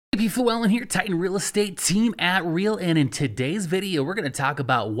P. Fluellen here, Titan Real Estate Team at Real, and in today's video, we're going to talk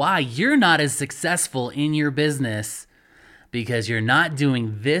about why you're not as successful in your business because you're not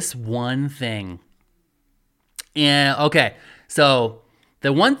doing this one thing. And okay, so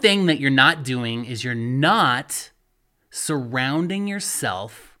the one thing that you're not doing is you're not surrounding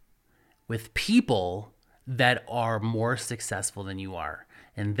yourself with people that are more successful than you are.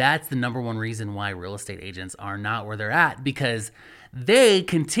 And that's the number one reason why real estate agents are not where they're at, because they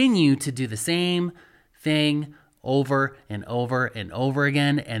continue to do the same thing over and over and over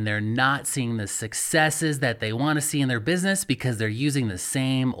again, and they're not seeing the successes that they want to see in their business because they're using the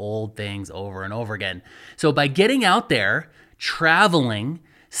same old things over and over again. So by getting out there, traveling,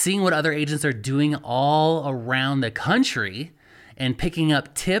 seeing what other agents are doing all around the country, and picking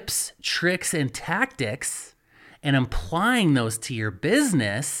up tips, tricks, and tactics, and applying those to your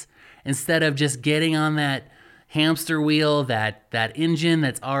business instead of just getting on that hamster wheel, that engine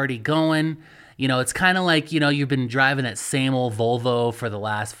that's already going. You know, it's kind of like, you've been driving that same old Volvo for the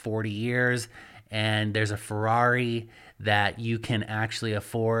last 40 years, and there's a Ferrari that you can actually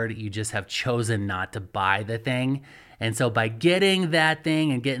afford. You just have chosen not to buy the thing. And so by getting that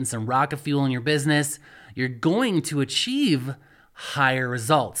thing and getting some rocket fuel in your business, you're going to achieve higher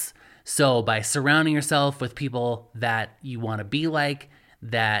results. So by surrounding yourself with people that you want to be like,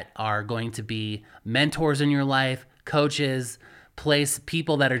 that are going to be mentors in your life, coaches,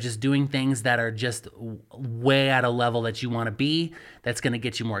 people that are just doing things that are just way at a level that you want to be, that's going to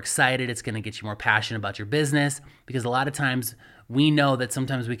get you more excited. It's going to get you more passionate about your business, because a lot of times we know that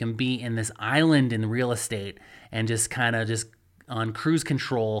sometimes we can be in this island in real estate and just kind of just on cruise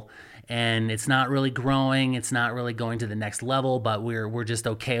control, and it's not really growing. It's not really going to the next level, but we're just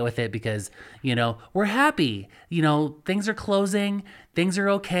okay with it because, we're happy. Things are closing. Things are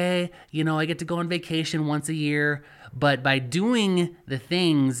okay. I get to go on vacation once a year. But by doing the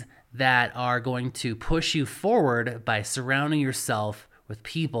things that are going to push you forward, by surrounding yourself with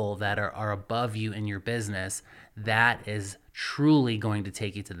people that are above you in your business, that is truly going to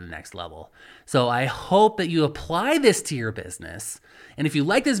take you to the next level. So I hope that you apply this to your business. And if you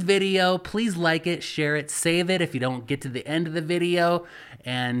like this video, please like it, share it, save it if you don't get to the end of the video.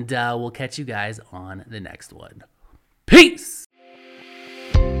 And we'll catch you guys on the next one. Peace!